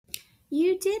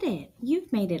You did it!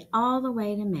 You've made it all the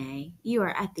way to May. You are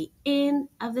at the end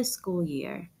of the school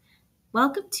year.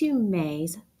 Welcome to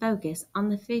May's Focus on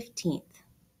the 15th.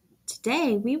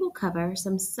 Today, we will cover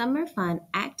some summer fun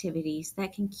activities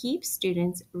that can keep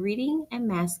students' reading and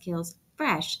math skills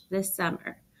fresh this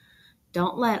summer.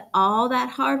 Don't let all that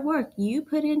hard work you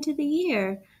put into the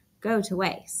year go to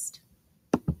waste.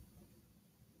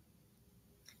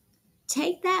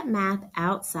 Take that math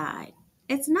outside.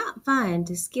 It's not fun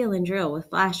to skill and drill with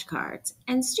flashcards,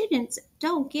 and students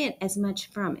don't get as much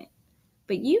from it.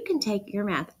 But you can take your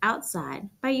math outside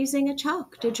by using a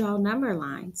chalk to draw number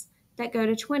lines that go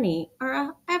to 20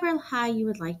 or however high you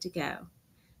would like to go.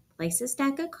 Place a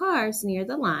stack of cards near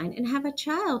the line and have a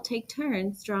child take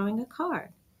turns drawing a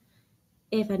card.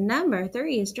 If a number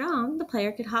 3 is drawn, the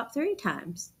player could hop 3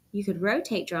 times. You could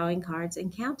rotate drawing cards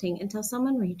and counting until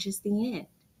someone reaches the end.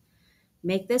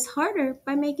 Make this harder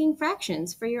by making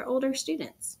fractions for your older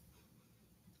students.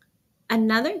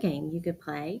 Another game you could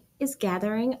play is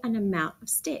gathering an amount of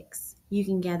sticks. You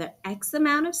can gather X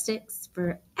amount of sticks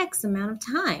for X amount of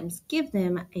times. Give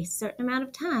them a certain amount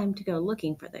of time to go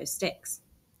looking for those sticks.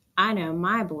 I know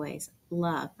my boys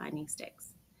love finding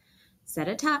sticks. Set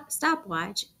a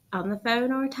stopwatch on the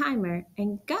phone or a timer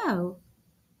and go.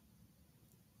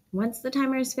 Once the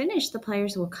timer is finished, the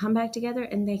players will come back together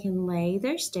and they can lay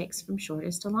their sticks from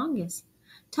shortest to longest.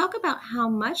 Talk about how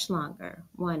much longer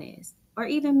one is, or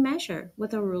even measure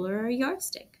with a ruler or a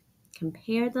yardstick.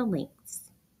 Compare the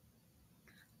lengths.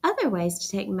 Other ways to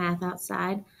take math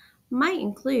outside might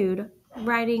include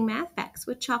writing math facts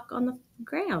with chalk on the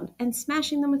ground and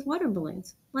smashing them with water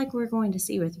balloons, like we're going to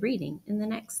see with reading in the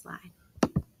next slide.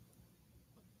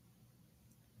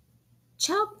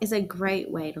 Chalk is a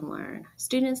great way to learn.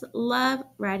 Students love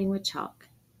writing with chalk,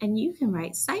 and you can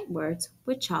write sight words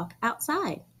with chalk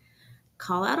outside.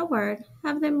 Call out a word,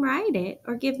 have them write it,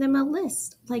 or give them a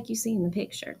list like you see in the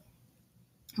picture.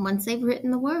 Once they've written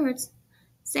the words,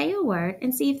 say a word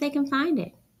and see if they can find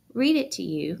it. Read it to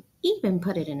you, even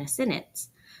put it in a sentence,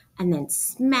 and then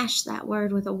smash that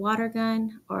word with a water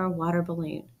gun or a water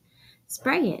balloon.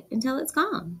 Spray it until it's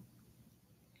gone.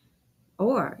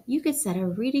 Or you could set a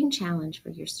reading challenge for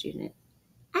your student.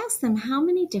 Ask them how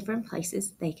many different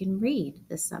places they can read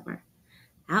this summer.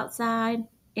 Outside,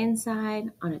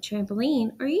 inside, on a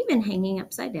trampoline, or even hanging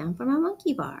upside down from a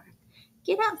monkey bar.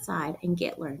 Get outside and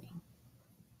get learning.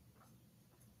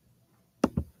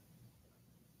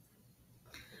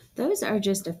 Those are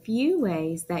just a few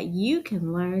ways that you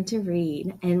can learn to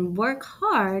read and work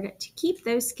hard to keep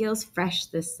those skills fresh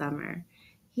this summer.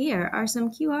 Here are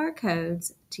some QR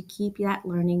codes to keep that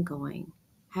learning going.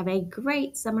 Have a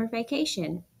great summer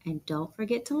vacation and don't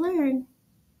forget to learn.